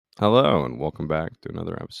Hello, and welcome back to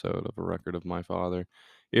another episode of A Record of My Father.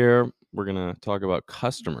 Here, we're going to talk about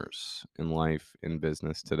customers in life, in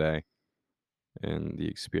business today, and the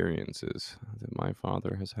experiences that my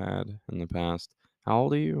father has had in the past. How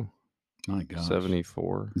old are you? My gosh.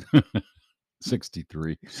 74,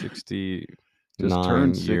 63. 69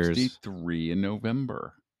 turned years. 63 in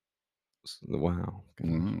November. Wow.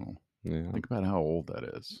 Gosh. Wow. Yeah, Think about how old that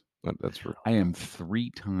is. that's I am 3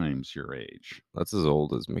 times your age. as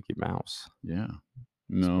old as Mickey Mouse. Yeah.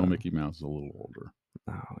 No, about- Mickey Mouse is a little older.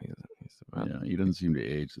 No, he's about, Yeah, he doesn't seem to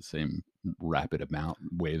age the same rapid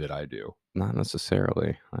way that I do. not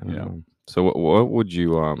necessarily. I don't Yeah. know. So what would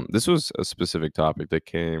you this was a specific topic that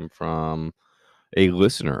came from a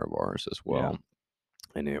listener of ours as Yeah. well,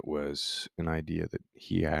 and it was an idea that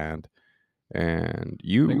he had, and I think it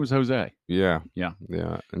you was Jose. yeah, Yeah.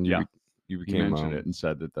 and Yeah. you He became mentioned it and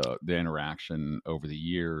said that the interaction over the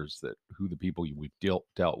years, that who the people we've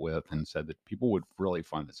dealt with, and said that people would really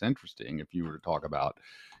find this interesting if you were to talk about,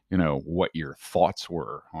 what your thoughts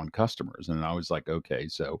were on customers. And I was like, okay,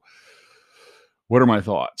 so what are my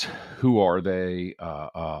thoughts? Who are they?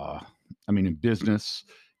 I mean, in business,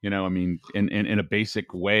 in a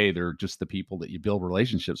basic way, they're just the people that you build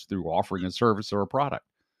relationships through offering a service or a product.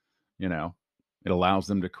 You know, it allows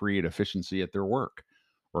them to create efficiency at their work,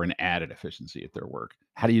 or an added efficiency at their work.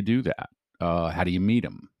 How do you do that? How do you meet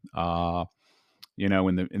them?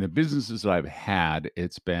 In the businesses that I've had,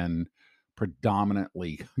 it's been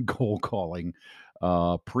predominantly cold calling,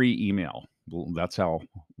 pre-email. Well, that's how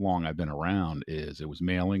long I've been around. It was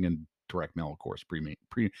mailing and direct mail, of course, and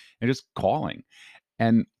just calling,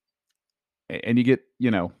 and you get,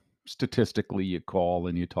 statistically, you call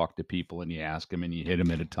and you talk to people and you ask them and you hit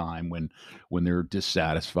them at a time when they're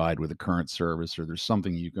dissatisfied with the current service, or there's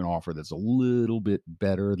something you can offer that's a little bit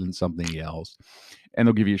better than something else, and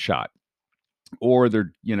they'll give you a shot. Or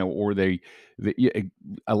they're, or they yeah,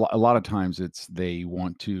 a lot of times it's they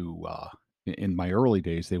want to, in my early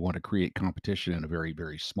days, they want to create competition in a very,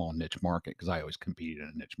 very small niche market, because I always competed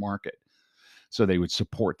in a niche market. So they would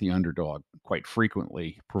support the underdog quite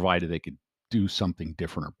frequently, provided they could do something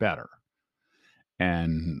different or better.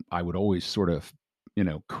 And I would always sort of,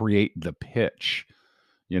 create the pitch,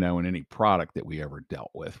 in any product that we ever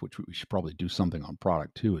dealt with, which we should probably do something on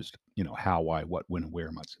product too, is, how, why, what, when, and where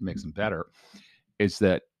makes them better. Is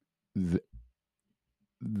that th-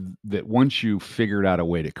 that once you figured out a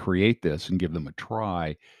way to create this and give them a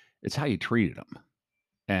try, it's how you treated them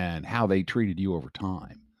and how they treated you over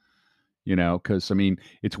time. Because I mean,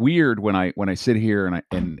 it's weird when I sit here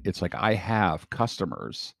and it's like I have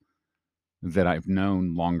customers that I've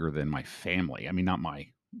known longer than my family. I mean, not my,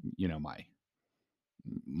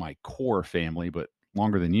 my core family, but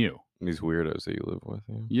longer than you. these weirdos that you live with.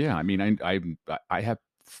 Yeah. Yeah, I mean, I have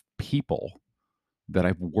people that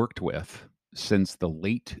I've worked with since the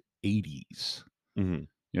late '80s. Mm-hmm.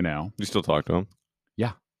 You know, You still talk to him?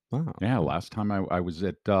 yeah, Wow. yeah. Last time I was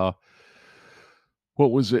at,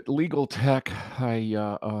 what was it? Legal Tech.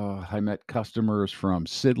 I met customers from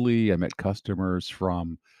Sidley. I met customers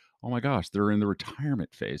from, oh my gosh, they're in the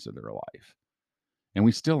retirement phase of their life, and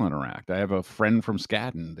we still interact. I have a friend from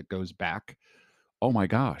Skadden that goes back. Oh my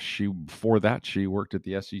gosh, before that she worked at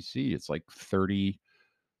the SEC. It's like 30,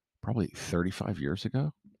 probably 35 years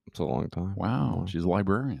ago. It's a long time. Wow, she's a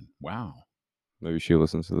librarian. Wow, Maybe she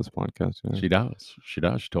listens to this podcast. Yeah. she does. She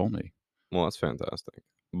does. She told me. Well, that's fantastic.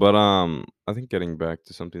 But I think getting back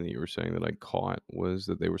to something that you were saying that I caught was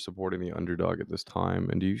that they were supporting the underdog at this time.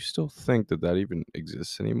 And do you still think that that even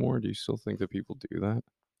exists anymore? Do you still think that people do that?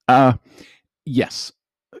 Uh yes.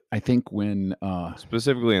 I think when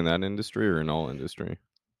Specifically in that industry or in all industry?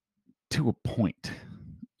 to a point,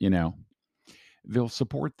 you know, they'll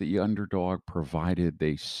support the underdog provided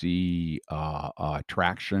they see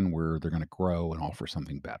traction where they're going to grow and offer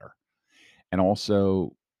something better. And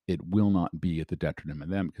also, it will not be at the detriment of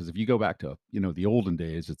them, because if you go back to, the olden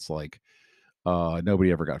days, it's like,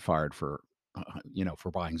 nobody ever got fired for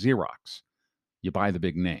buying Xerox. You buy the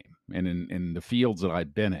big name. And in the fields that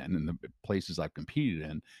I've been in and the places I've competed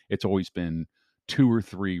in, it's always been two or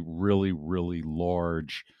three really, really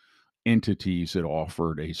large entities that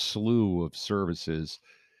offered a slew of services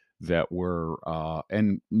that were,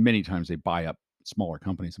 and many times they buy up smaller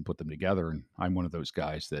companies and put them together. And I'm one of those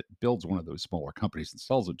guys that builds one of those smaller companies and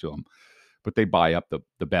sells it to them. But they buy up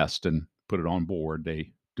the best and put it on board.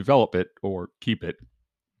 They develop it or keep it,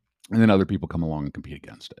 and then other people come along and compete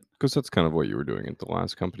against it. Because that's kind of what you were doing at the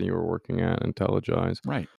last company you were working at, IntelliGize.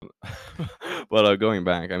 Right. But going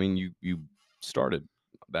back, I mean, you started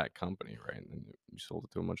that company, right? And then you sold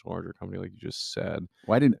it to a much larger company, like you just said.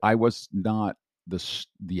 Well, I was not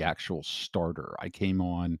the actual starter. I came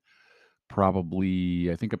on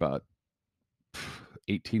probably, I think, about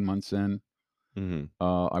 18 months in. Mhm.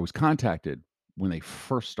 I was contacted when they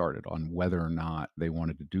first started on whether or not they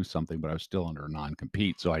wanted to do something, but I was still under a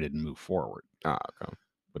non-compete, so I didn't move forward. Ah, okay.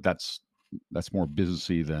 But that's more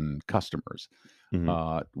businessy than customers.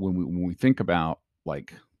 Mhm. When we think about,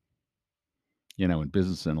 like, in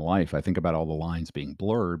business and life, I think about all the lines being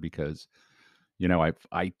blurred because,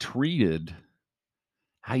 I treated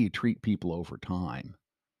how you treat people over time.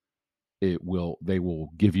 They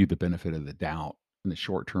will give you the benefit of the doubt in the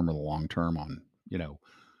short term or the long term on,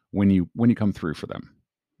 when you come through for them.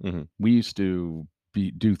 Mhm. We used to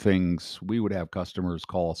do things. We would have customers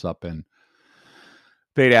call us up and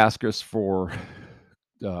they'd ask us for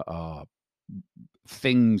uh, uh,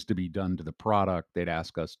 things to be done to the product. They'd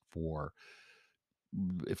ask us for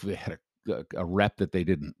if they had a rep that they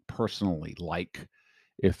didn't personally like,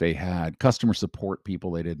 if they had customer support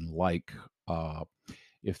people they didn't like,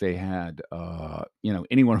 if they had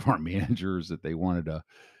any one of our managers that they wanted to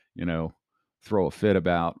you know throw a fit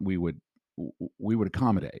about, we would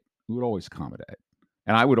accommodate. We would always accommodate.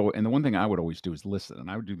 And and the one thing I would always do is listen.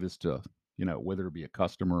 And I would do this to, whether it be a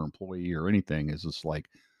customer, employee, or anything, is just like,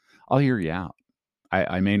 I'll hear you out.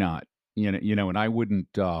 I may not, and I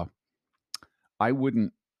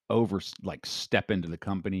wouldn't like step into the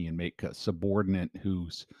company and make a subordinate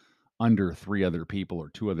who's under three other people or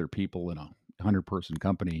two other people in a 100-person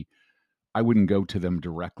company. I wouldn't go to them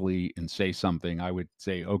directly and say something. I would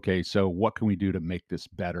say, okay, so what can we do to make this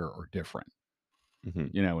better or different?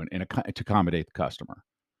 Mhm. To accommodate the customer.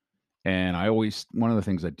 And one of the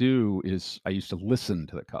things I do is I used to listen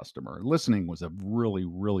to the customer. Listening was a really,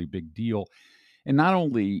 really big deal. And not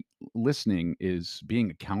only listening is being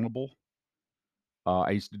accountable.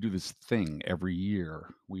 I used to do this thing every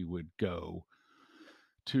year. We would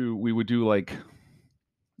do, like,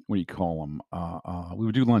 what do you call them? We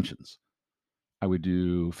would do luncheons. I would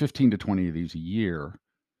do 15 to 20 of these a year,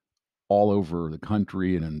 all over the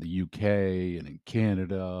country and in the UK and in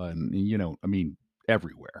Canada and, I mean,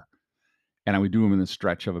 everywhere. And I would do them in a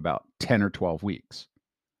stretch of about 10 or 12 weeks.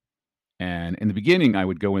 And in the beginning, I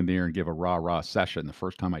would go in there and give a rah-rah session the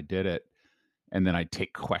first time I did it, and then I'd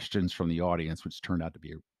take questions from the audience, which turned out to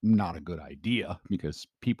be not a good idea because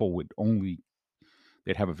people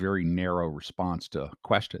they'd have a very narrow response to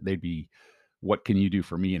question. They'd be, "What can you do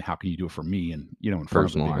for me, and how can you do it for me?" And, in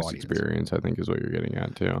front of a big Personalized audience. experience, I think, is what you're getting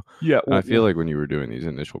at too. Yeah, And I well, feel like when you were doing these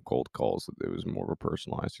initial cold calls, that it was more of a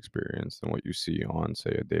personalized experience than what you see on,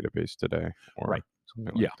 say, a database today right. or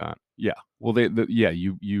something Yeah. like that. Yeah. Well, yeah,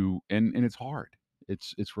 and it's hard.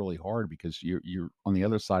 It's really hard because you're on the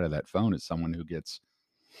other side of that phone is someone who gets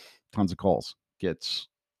tons of calls, gets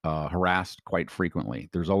harassed quite frequently.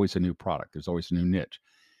 There's always a new product. There's always a new niche.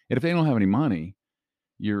 And if they don't have any money,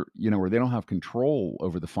 or they don't have control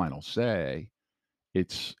over the final say,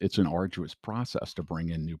 it's an arduous process to bring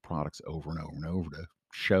in new products over and over and over to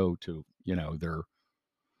show to, their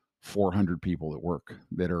 400 people that work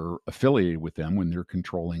that are affiliated with them when they're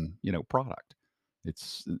controlling, product.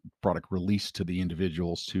 It's product released to the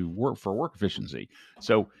individuals to work for work efficiency.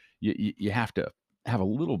 So you have to have a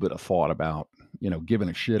little bit of thought about, giving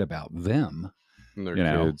a shit about them, And their you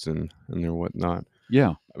know. kids and their whatnot.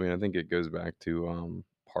 Yeah. I mean, I think it goes back to,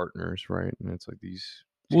 partners, right? And it's like these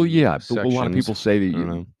Well, 2 yeah, but a lot of sections. people say that I don't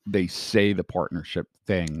know. they say the partnership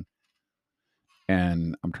thing,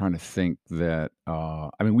 and I'm trying to think that, I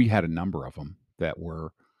mean, we had a number of them that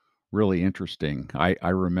were really interesting. I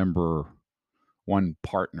remember one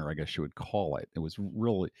partner, I guess you would call it. It was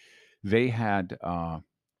really they had,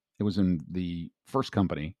 it was in the first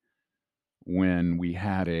company when we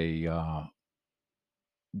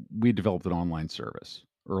developed an online service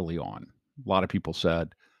early on. A lot of people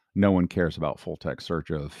said, "No one cares about full text search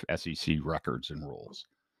of SEC records and rules."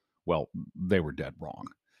 Well, they were dead wrong.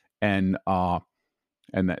 And,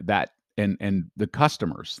 and the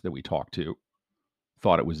customers that we talked to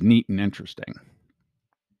thought it was neat and interesting.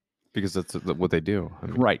 Because that's what they do. I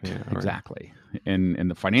mean, Right, yeah, right. exactly. And in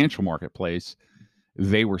the financial marketplace,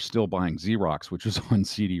 they were still buying Xerox, which was on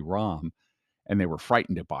CD-ROM, and they were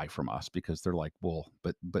frightened to buy from us because they're like, "Well,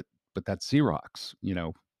 but that's Xerox."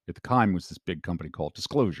 At the time was this big company called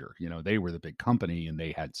Disclosure. They were the big company and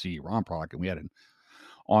they had CD-ROM product, and we had an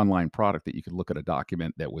online product that you could look at a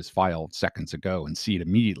document that was filed seconds ago and see it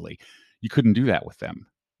immediately. You couldn't do that with them.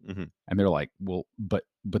 Mhm. And they're like, "Well, but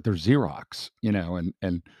they're Xerox,"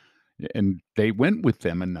 and they went with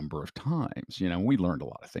them a number of times. We learned a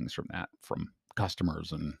lot of things from that, from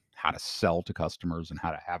customers, and how to sell to customers, and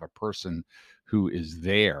how to have a person who is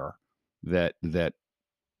there that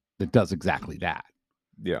does exactly that.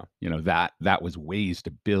 Yeah. That was ways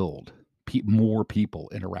to build more people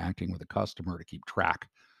interacting with the customer to keep track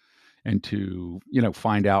and to,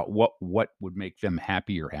 find out what would make them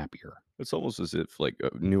happier. It's almost as if like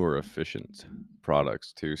newer efficient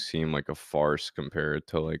products too seem like a farce compared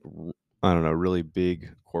to like I don't know, really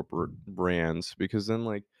big corporate brands, because then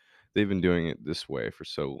like they've been doing it this way for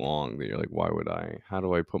so long that you're like, why would I? How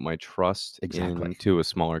do I put my trust Exactly. into a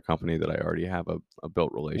smaller company that I already have a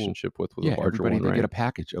built Well, relationship with a yeah, larger everybody, one, they get right? a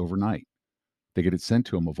package overnight. They get it sent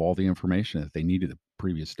to them of all the information that they needed the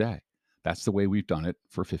previous day. That's the way we've done it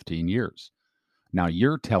for 15 years. Now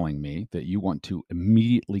you're telling me that you want to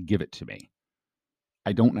immediately give it to me.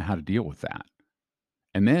 I don't know how to deal with that.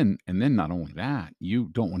 And then not only that, you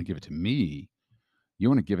don't want to give it to me. You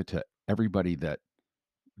want to give it to everybody that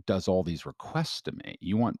does all these requests to me.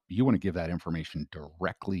 You want to give that information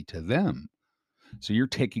directly to them. So you're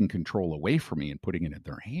taking control away from me and putting it in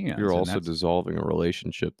their You're hands. And also that's dissolving a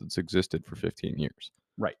relationship that's existed for 15 years.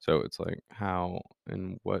 right. So it's like, how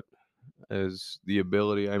and what is the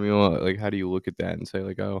ability? I mean, like, how do you look at that and say,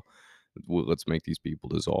 like, oh, well, let's make these people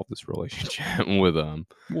dissolve this relationship with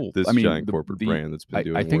Well, I this mean, giant corporate brand that's been I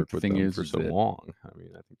doing think work the with thing them for is so that long? I mean,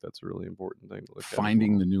 I think that's a really important thing to look at as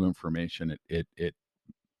finding well. the new information,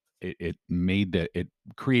 it made it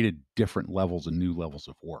created different levels and new levels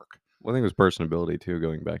of work. Well, I think it was personability too.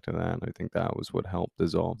 Going back to that, I think that was what helped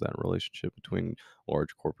dissolve that relationship between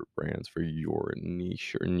large corporate brands for your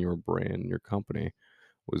niche and your brand and your company,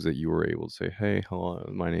 was that you were able to say, "Hey, hello,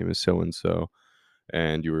 my name is so and so,"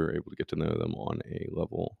 and you were able to get to know them on a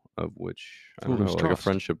level of which, I Well, don't know, there's like a trust.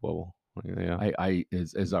 friendship level. Like, yeah.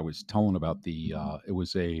 As I was telling about it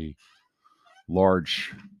was a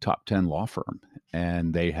large top 10 law firm,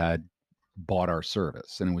 and they had bought our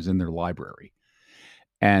service, and it was in their library.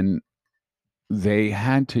 And they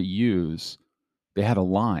had to use they had a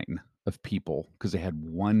line of people because they had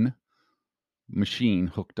one machine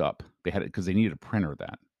hooked up. They had it because they needed a printer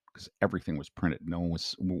then, because everything was printed. No one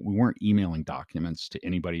was We weren't emailing documents to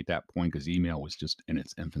anybody at that point because email was just in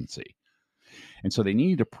its infancy. And so they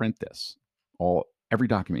needed to print this. Every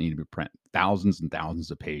document needed to be print, thousands and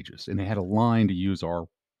thousands of pages. And they had a line to use our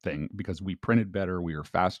thing because we printed better, we were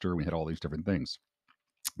faster, we had all these different things.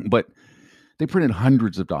 But they printed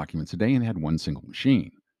hundreds of documents a day and they had one single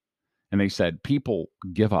machine. And they said people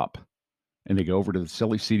give up and they go over to the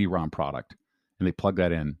silly CD-ROM product and they plug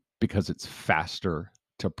that in because it's faster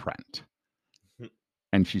to print.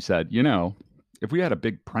 And she said, if we had a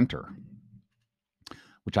big printer,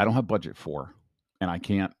 which I don't have budget for, and I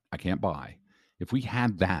can't buy, if we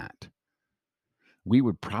had that, we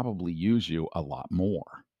would probably use you a lot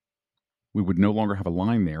more. We would no longer have a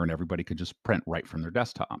line there and everybody could just print right from their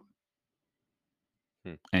desktop.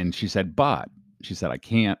 Hmm. And she said, but she said, I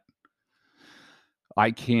can't, I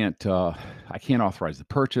can't authorize the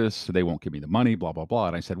purchase. So they won't give me the money, blah, blah, blah.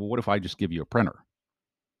 And I said, well, what if I just give you a printer?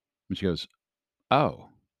 And she goes, oh,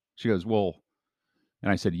 she goes, well,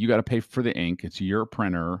 and I said, you got to pay for the ink. It's your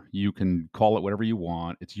printer. You can call it whatever you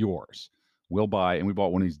want. It's yours. We'll buy. And we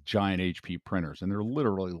bought one of these giant HP printers. And they're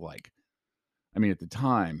literally like, I mean, at the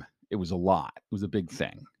time, it was a lot. It was a big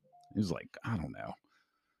thing. It was like, I don't know,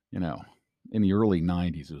 you know, in the early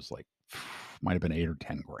 90s, it was like, might have been 8 or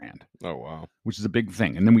 10 grand, Oh wow. which is a big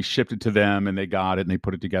thing. And then we shipped it to them and they got it and they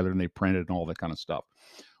put it together and they printed and all that kind of stuff.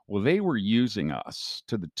 Well, they were using us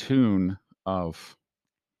to the tune of,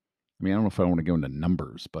 I mean, I don't know if I want to go into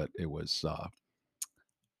numbers, but it was, uh,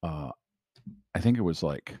 I think it was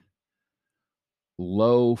like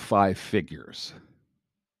low five figures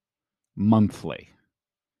monthly.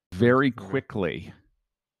 Hmm, Very okay. quickly,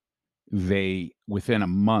 within a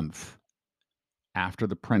month after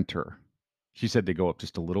the printer, she said they go up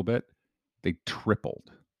just a little bit. They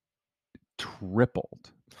tripled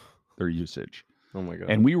their usage. Oh my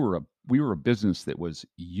And gosh. we were a business that was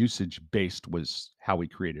usage based, was how we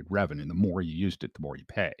created revenue. The more you used it, the more you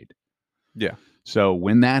paid. Yeah. So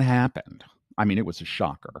when that happened, I mean, it was a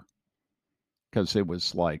shocker because it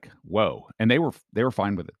was like, whoa. And they were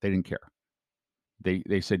fine with it. They didn't care.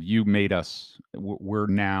 They said, you made us, we're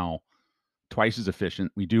now twice as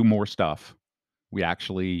efficient. We do more stuff. We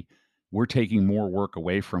actually we're taking more work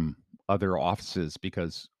away from other offices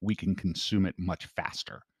because we can consume it much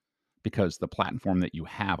faster because the platform that you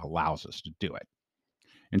have allows us to do it.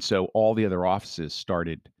 And so all the other offices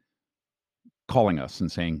started calling us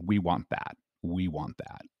and saying, we want that. We want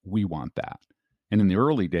that. We want that. And in the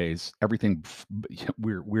early days, everything,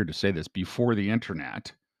 weird to say this, before the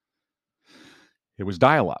internet, it was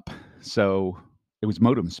dial up. So it was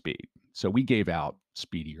modem speed. So we gave out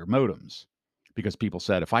speedier modems because people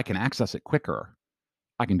said, if I can access it quicker,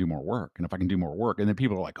 I can do more work. And if I can do more work, and then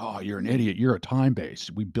people are like, oh, you're an idiot. You're a time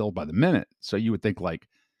based. We bill by the minute. So you would think like,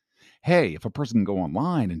 hey, if a person can go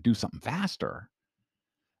online and do something faster,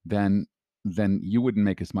 then you wouldn't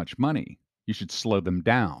make as much money. You should slow them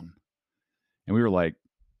down. And we were like,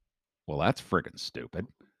 well, that's friggin' stupid.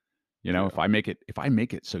 Yeah. If I make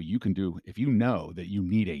it so you can do if you know that you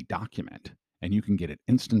need a document and you can get it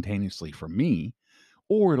instantaneously from me,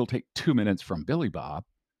 or it'll take 2 minutes from Billy Bob,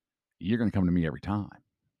 you're gonna come to me every time.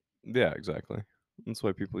 Yeah, exactly. That's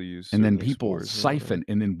why people use And then certain people explorers or whatever. siphon,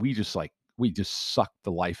 and then we just suck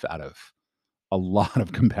the life out of a lot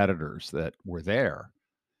of competitors that were there,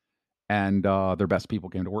 and, their best people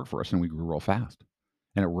came to work for us, and we grew real fast,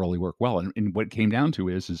 and it really worked well, and what it came down to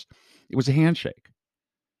is it was a handshake.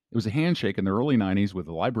 It was a handshake in the early '90s with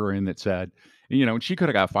a librarian that said, and she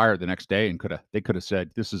coulda got fired the next day and they coulda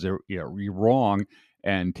said, "This is you're wrong,"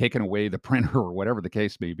 and taken away the printer or whatever the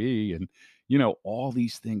case may be, and, all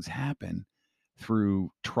these things happen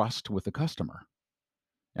through trust with the customer,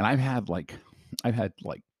 and I've had, like,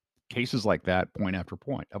 cases like that point after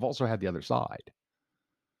point. I've also had the other side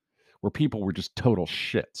where people were just total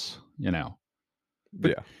shits. But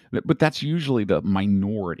Yeah. but that's usually the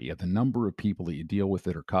minority of the number of people that you deal with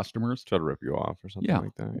that are customers. Try to rip you off or something Yeah.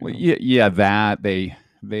 like that, Well, yeah. yeah, that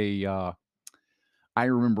I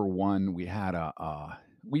remember one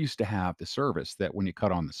we used to have the service that when you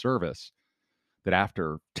cut on the service, that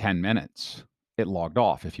after 10 minutes, it logged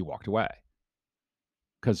off if you walked away.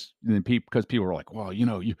 Because people were like, "Well,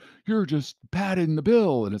 you're just padding the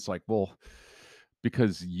bill," and it's like, "Well,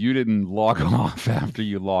 because you didn't log off after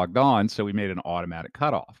you logged on, so we made an automatic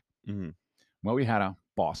cutoff." Mhm. Well, we had a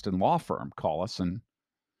Boston law firm call us and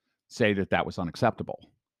say that that was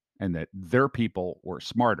unacceptable and that their people were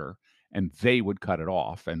smarter and they would cut it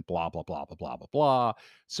off and blah blah blah blah blah blah blah.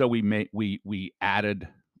 So we added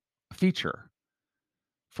a feature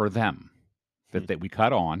for them Hmm. that we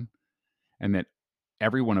cut on, and that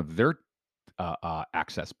every one of their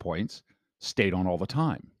access points stayed on all the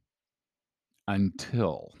time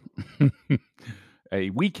until a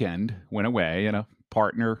weekend went away and a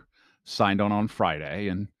partner signed on Friday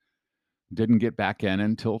and didn't get back in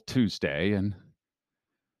until Tuesday and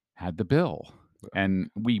had the bill. And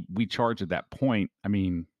we charge at that point, I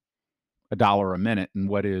mean, a dollar a minute, and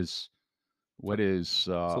what is It's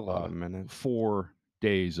a lot of minutes. 4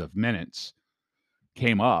 days of minutes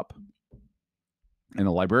came up, and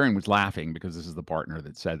the librarian was laughing because this is the partner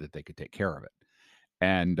that said that they could take care of it.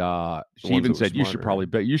 And The she ones even that were said,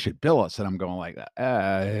 smarter. you should bill us." And I'm going like,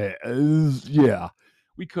 yeah,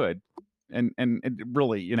 we could." And it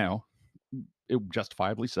really, it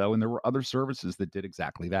justifiably so. And there were other services that did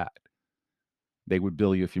exactly that. They would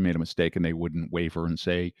bill you if you made a mistake, and they wouldn't waver and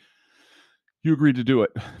say, "You agreed to do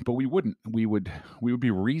it." But we wouldn't. We would be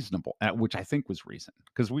reasonable, which I think was reason,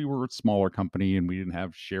 because we were a smaller company and we didn't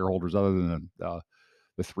have shareholders other than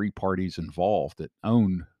the three parties involved that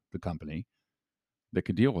owned the company that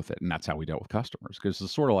could deal with it, and that's how we dealt with customers. Because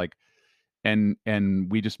it's sort of like, and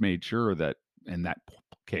we just made sure that in that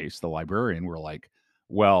case, the librarian were like,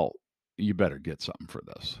 "Well, you better get something for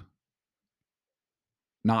this."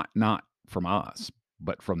 Not from us,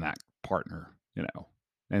 but from that partner.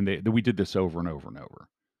 And we did this over and over and over.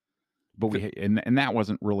 But Th and that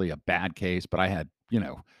wasn't really a bad case, but I've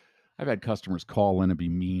had customers call in and be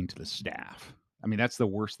mean to the staff. I mean, that's the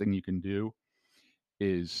worst thing you can do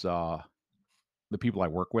is, the people I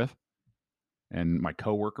work with and my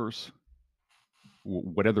coworkers,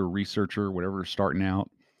 whatever researcher, whatever starting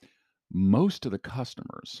out, most of the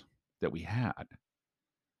customers that we had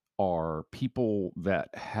are people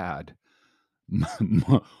that had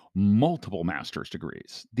multiple master's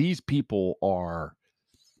degrees. These people are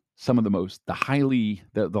some of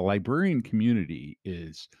the librarian community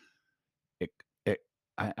is it, it,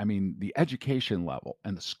 I mean, the education level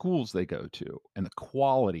and the schools they go to and the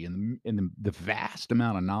quality and the vast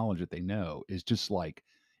amount of knowledge that they know is just like,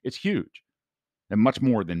 it's huge and much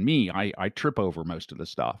more than me. I trip over most of the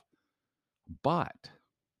stuff. But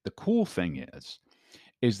the cool thing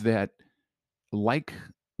is that, like,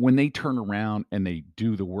 when they turn around and they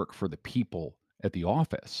do the work for the people at the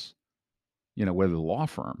office, whether the law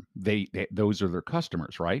firm, those are their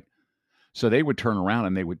customers, right? So they would turn around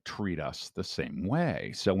and they would treat us the same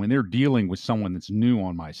way. So when they're dealing with someone that's new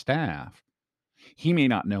on my staff, he may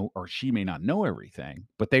not know or she may not know everything,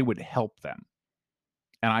 but they would help them.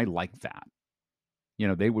 And I like that.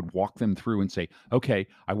 They would walk them through and say, "Okay,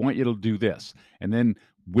 I want you to do this. And then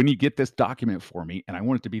when you get this document for me, and I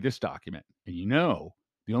want it to be this document, and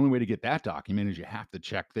the only way to get that document is you have to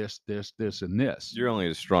check this, this, this, and this." You're only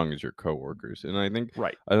as strong as your coworkers, and I think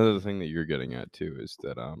Right. another thing that you're getting at too is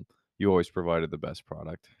that, you always provided the best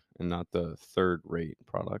product and not the third rate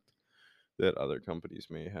product that other companies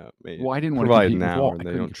may Well, I didn't wanna provide compete with now, Wal and I they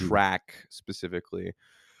couldn't don't compete with track specifically,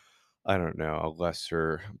 I don't know, a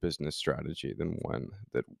lesser business strategy than one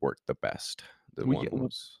that worked the best. The we one get w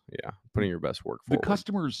was, yeah, putting your best work the forward.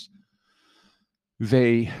 customers,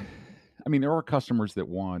 they I mean, there are customers that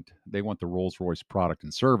want the Rolls-Royce product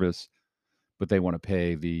and service, but they wanna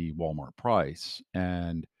pay the Walmart price,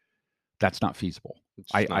 and that's not feasible. It's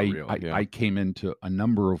I just not I real, I yeah. I came into a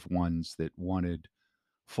number of ones that wanted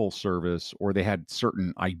full service, or they had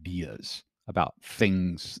certain ideas about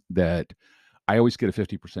things that I always get a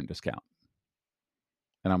 50% discount,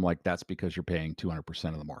 and I'm like, "That's because you're paying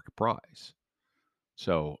 200% of the market price.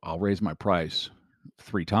 So, I'll raise my price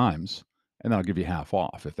 3 times, and then I'll give you half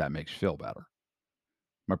off if that makes you feel better."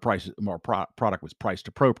 My product was priced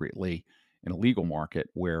appropriately in a legal market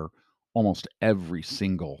where almost every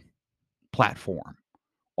single platform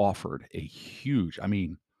offered a huge, I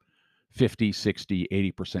mean, 50, 60,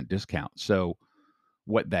 80% discount. So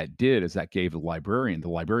what that did is that gave the librarian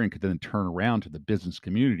could then turn around to the business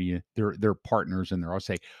community, their partners, and they're all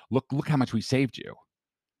say, look how much we saved you.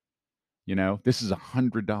 You know, this is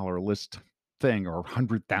 $100 list thing or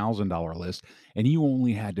 $100,000 list, and you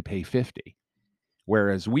only had to pay 50.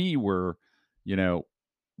 Whereas we were, you know,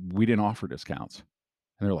 we didn't offer discounts.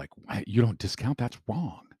 And they're like, "What? You don't discount? That's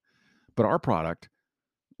wrong." But our product,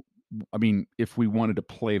 I mean, if we wanted to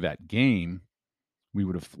play that game, we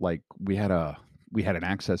would have like we had an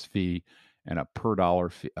access fee and a per dollar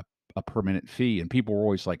fee, a per minute fee, and people were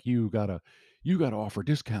always like, you gotta offer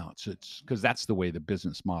discounts. It's because that's the way the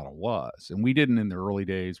business model was. And we didn't in the early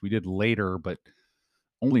days. We did later, but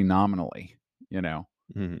only nominally, you know,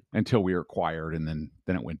 Mhm. until we were acquired, and then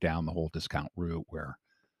it went down the whole discount route where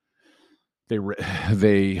they re-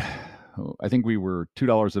 they I think we were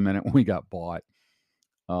 $2 a minute when we got bought.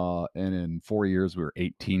 And in 4 years we were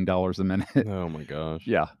 $18 a minute. Oh my gosh.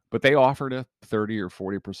 Yeah, but they offered a 30 or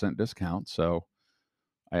 40% discount, so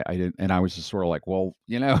I didn't, and I was just sort of like, "Well,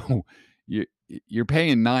 you're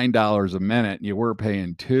paying $9 a minute, and you were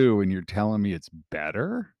paying 2, and you're telling me it's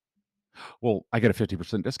better? Well, I get a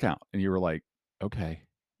 50% discount." And you were like, "Okay."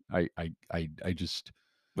 I just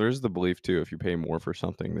There's the belief too, if you pay more for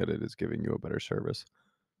something that it is giving you a better service.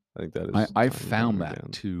 I think that I is I've time and time found that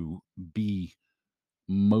again. to be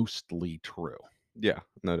mostly true. Yeah,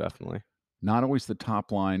 no, definitely. Not always the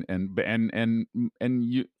top line, and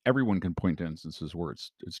you everyone can point to instances where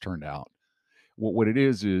it's turned out. What it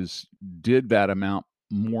is did that amount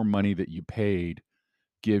more money that you paid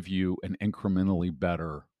give you an incrementally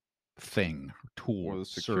better thing, Or tool, the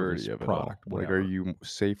service, security of it all. product, Like, are whatever? you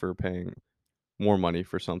safer paying more money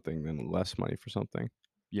for something than less money for something?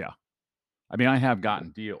 Yeah. I mean, I have gotten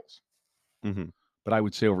deals, Mhm. but I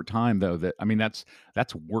would say over time though that I mean that's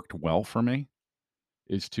worked well for me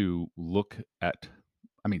is to look at,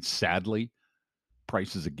 I mean, sadly,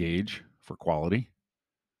 price is a gauge for quality,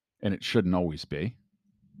 and it shouldn't always be,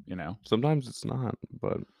 you know? Sometimes it's not,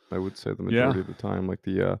 but I would say the Yeah. majority of the time, like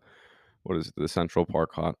what is it? The Central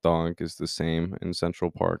Park hot dog is the same in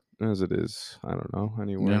Central Park as it is, I don't know,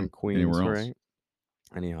 anywhere Yeah. in Anywhere Queens, else. right?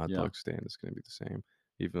 Any hot Yeah. dog stand is gonna be the same,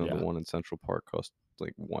 even though the Yeah. one in Central Park costs,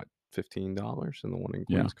 like, what, $15 and the one in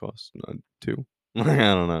Yeah. Queens costs, 2? I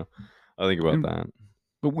don't know. I think about And that.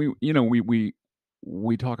 but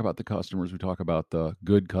we talk about the customers, we talk about the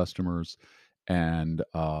good customers and,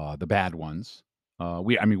 the bad ones.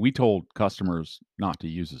 I mean, we told customers not to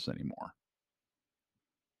use us anymore,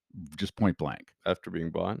 just point blank. After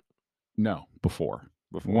being bought? No, before.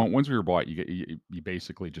 Before. Once we were bought, you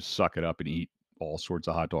basically just suck it up and eat all sorts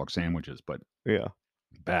of hot dog sandwiches, but Yeah.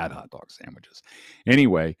 bad hot dog sandwiches.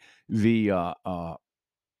 Anyway, the,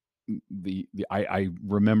 I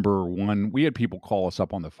remember one we had people call us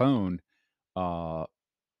up on the phone, uh,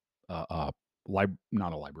 uh,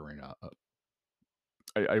 not a librarian,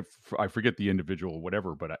 I forget the individual,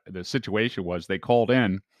 whatever, but the situation was they called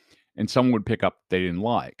in and someone would pick up they didn't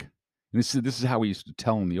like. And this is how we used to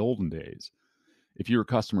tell in the olden days. If you're a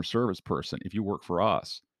customer service person, if you work for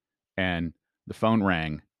us, and the phone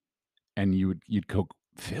rang, and you'd go,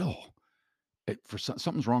 Phil,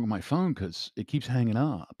 something's wrong with my phone because it keeps hanging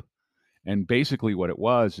up. And basically, what it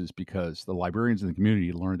was is because the librarians in the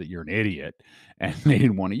community learned that you're an idiot, and they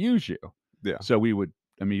didn't want to use you. Yeah. So we would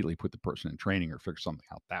immediately put the person in training or figure something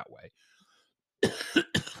out that way.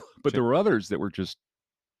 But Cha there were others that were just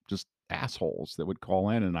assholes that would call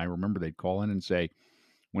in, and I remember they'd call in and say,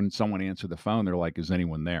 when someone answered the phone, they're like, "Is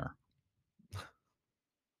anyone there?"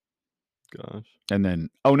 gosh. And then,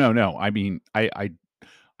 "Oh, no, no. I mean, I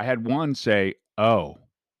had one say, 'Oh,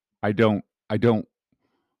 I don't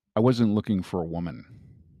I wasn't looking for a woman.'"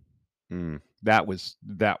 Mm, That was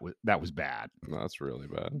bad. that's really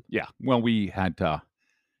bad. Yeah. Well, we had to,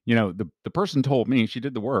 the person told me she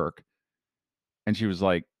did the work and she was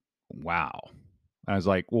like, "Wow." I was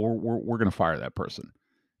like, "Well, we're going to fire that person."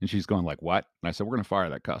 And she's going like, "What?" And I said, "We're going to fire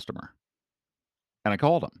that customer." And I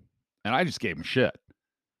called him and I just gave him shit.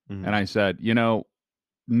 And Mhm. I said,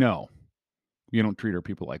 "No, you don't treat our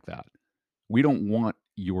people like that. We don't want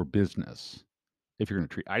your business if you're going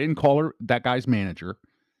to treat." I didn't call her that guy's manager.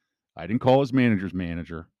 I didn't call his manager's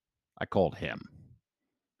manager. I called him,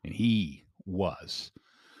 and he was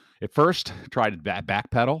at first tried to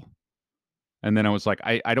backpedal, and then I was like,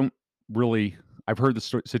 I don't really. I've heard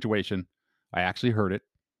the situation. I actually heard it.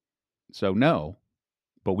 So no,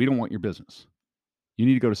 but we don't want your business. You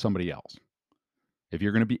need to go to somebody else. If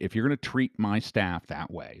you're gonna treat my staff that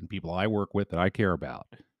way and people I work with that I care about,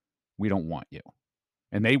 we don't want you.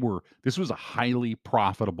 And this was a highly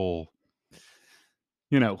profitable,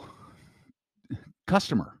 you know,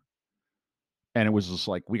 customer. And it was just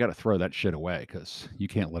like, we got to throw that shit away because you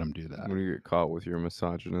can't let them do that. When you get caught with your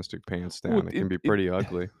misogynistic pants Well, down, it can be pretty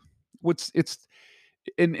ugly. what's it's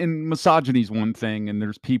and misogyny is one thing, and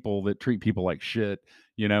there's people that treat people like shit,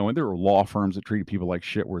 and there were law firms that treated people like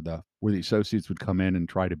shit where the associates would come in and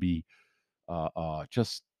try to be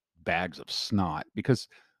just bags of snot because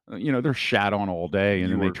they're shat on all day, and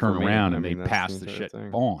You then they work for turn me. around I and they mean, that's the pass the entire shit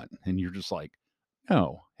thing. on, and you're just like,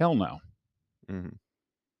 no, hell no, Mhm.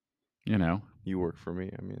 you know. You work for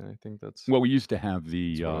me. I mean, I think Well, we used to have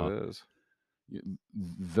that's what it is.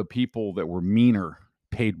 the people that were meaner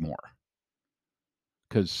paid more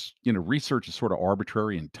because research is sort of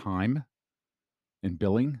arbitrary in time and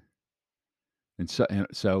billing. And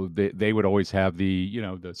so they would always have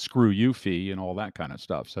the screw you fee and all that kind of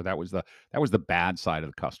stuff. So that was the bad side of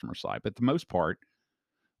the customer side. But the most part,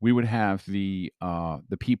 we would have the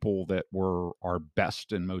people that were our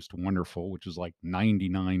best and most wonderful, which is like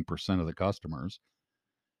 99% of the customers.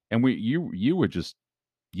 And you would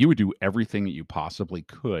do everything that you possibly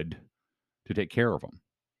could to take care of them.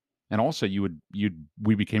 And also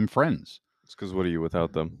we became friends. It's because what are you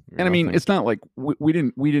without them? You're And I mean, nothing. it's not like we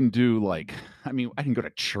didn't do like, I mean, I didn't go to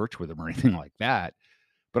church with them or anything like that.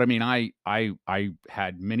 But I mean, I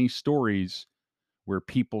had many stories where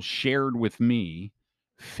people shared with me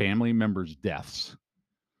family members' deaths,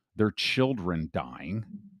 their children dying.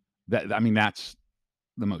 That I mean, that's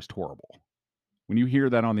the most horrible. When you hear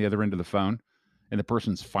that on the other end of the phone and the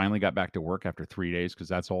person's finally got back to work after 3 days because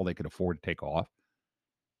that's all they could afford to take off,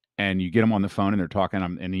 and you get them on the phone and they're talking,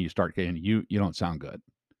 and then you start getting, "You don't sound good."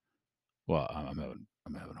 "Well, I'm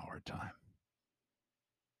having a hard time."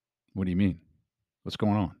 "What do you mean? What's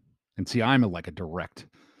going on?" And see, I'm like a direct.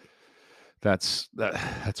 That's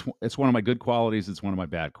it's one of my good qualities. It's one of my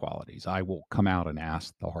bad qualities. I will come out and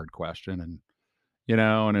ask the hard question, and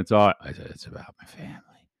and it's all I said. It's about my family,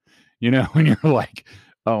 and you're like,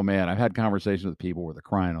 oh man, I've had conversations with people where they're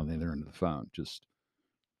crying on the other end of the phone, just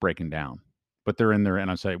breaking down. But they're in there, and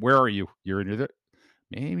I say, "Where are you? You're in there.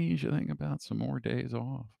 Maybe you should think about some more days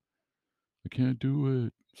off." "I can't do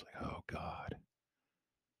it." It's like, oh god,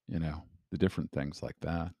 the different things like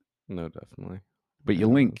that. No, definitely. But you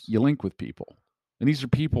Yeah, link you link with people, and these are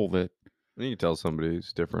people that, and you tell somebody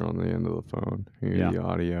who's different on the end of the phone. You hear yeah. the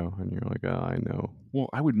audio, and you're like, "Ah, I know." Well,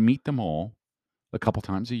 I would meet them all a couple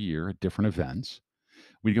times a year at different events.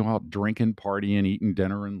 We'd go out drinking, partying, eating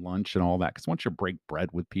dinner and lunch and all that. Because once you break bread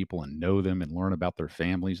with people and know them and learn about their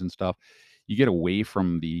families and stuff, you get away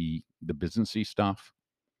from the businessy stuff.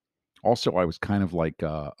 Also, I was kind of like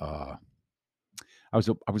I was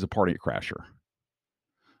a party crasher.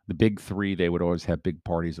 The big three, they would always have big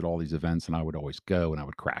parties at all these events, and I would always go and I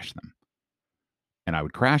would crash them. And I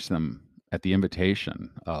would crash them at the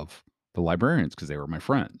invitation of the librarians because they were my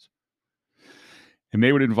friends. And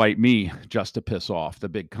they would invite me just to piss off the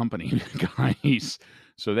big company guys.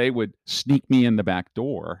 So they would sneak me in the back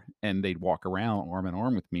door and they'd walk around arm in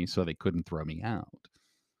arm with me so they couldn't throw me out.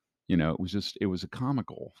 It was a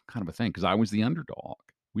comical kind of a thing because I was the underdog.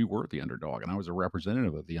 We were the underdog and I was a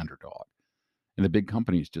representative of the underdog. And the big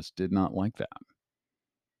companies just did not like that.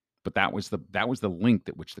 But that was the link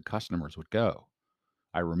at which the customers would go.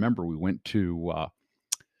 I remember we went to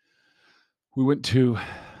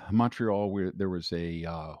Montreal where there was a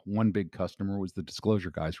one big customer was the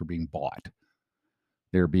Disclosure guys were being bought.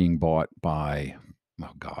 They're being bought by,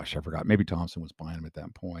 oh gosh, I forgot. Maybe Thompson was buying them at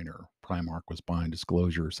that point, or Primark was buying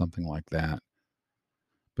Disclosure or something like that.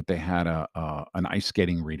 But they had an ice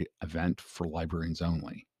skating event for librarians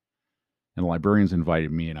only, and the librarians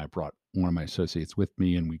invited me, and I brought one of my associates with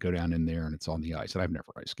me, and we go down in there, and it's on the ice, and I've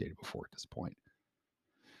never ice skated before at this point.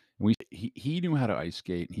 he knew how to ice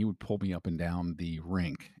skate, and he would pull me up and down the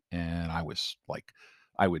rink, and I was like,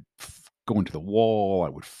 I would go into the wall, I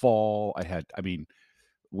would fall. I mean,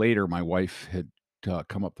 later my wife had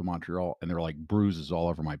come up to Montreal, and there were like bruises all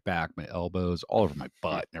over my back, my elbows, all over my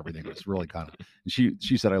butt, and everything. It was really kind of. And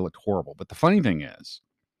she said I looked horrible. But the funny thing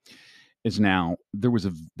is now there was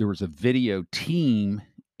a video team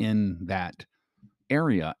in that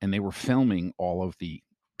area, and they were filming all of the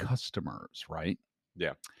customers, right?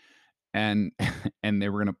 Yeah. And and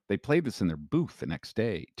they played this in their booth the next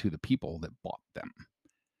day to the people that bought them.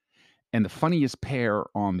 And the funniest pair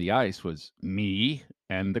on the ice was me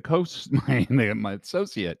and the coach, my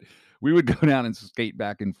associate. We would go down and skate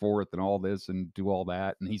back and forth and all this and do all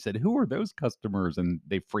that. And he said, "Who are those customers?" And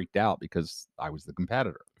they freaked out because I was the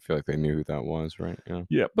competitor. I feel like they knew who that was, right? Yeah.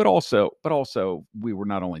 Yeah, but also we were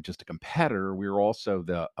not only just a competitor, we were also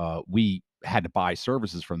we had to buy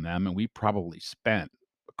services from them, and we probably spent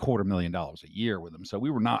 $250,000 a year with them. So we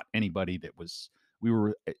were not anybody that was we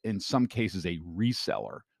were in some cases a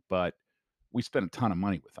reseller, but we spent a ton of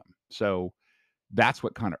money with them. So that's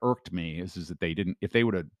what kind of irked me is that they didn't if they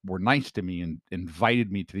would have were nice to me and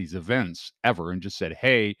invited me to these events ever and just said,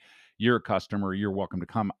 "Hey, you're a customer, you're welcome to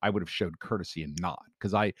come," I would have showed courtesy and not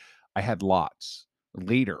because I had lots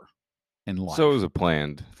later in So it was life. a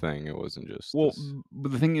planned thing. It wasn't just Well, this.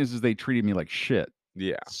 but the thing is they treated me like shit.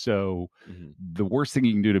 Yeah. So Mhm. the worst thing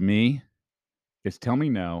you can do to me is tell me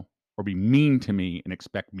no or be mean to me and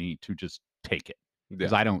expect me to just take it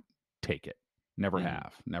because Yeah. I don't take it. Never Mhm.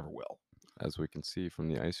 have, never will. As we can see from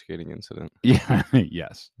the ice skating incident. Yeah,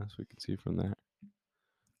 yes. As we can see from that.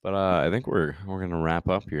 But, I think we're gonna wrap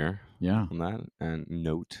up here Yeah. on that and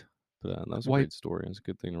note. But, that was a Why great story. It's a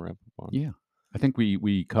good thing to wrap up on. yeah. I think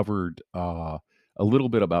we covered, a little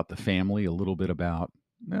bit about the family, a little bit about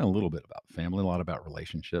family, a lot about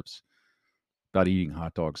relationships, about eating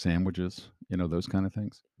hot dog sandwiches, those kind of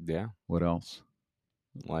things. Yeah. What else?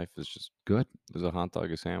 Life is just Good. there's a hot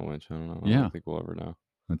dog, a sandwich. I don't know. I Yeah, don't think we'll ever know.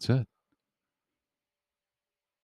 that's it.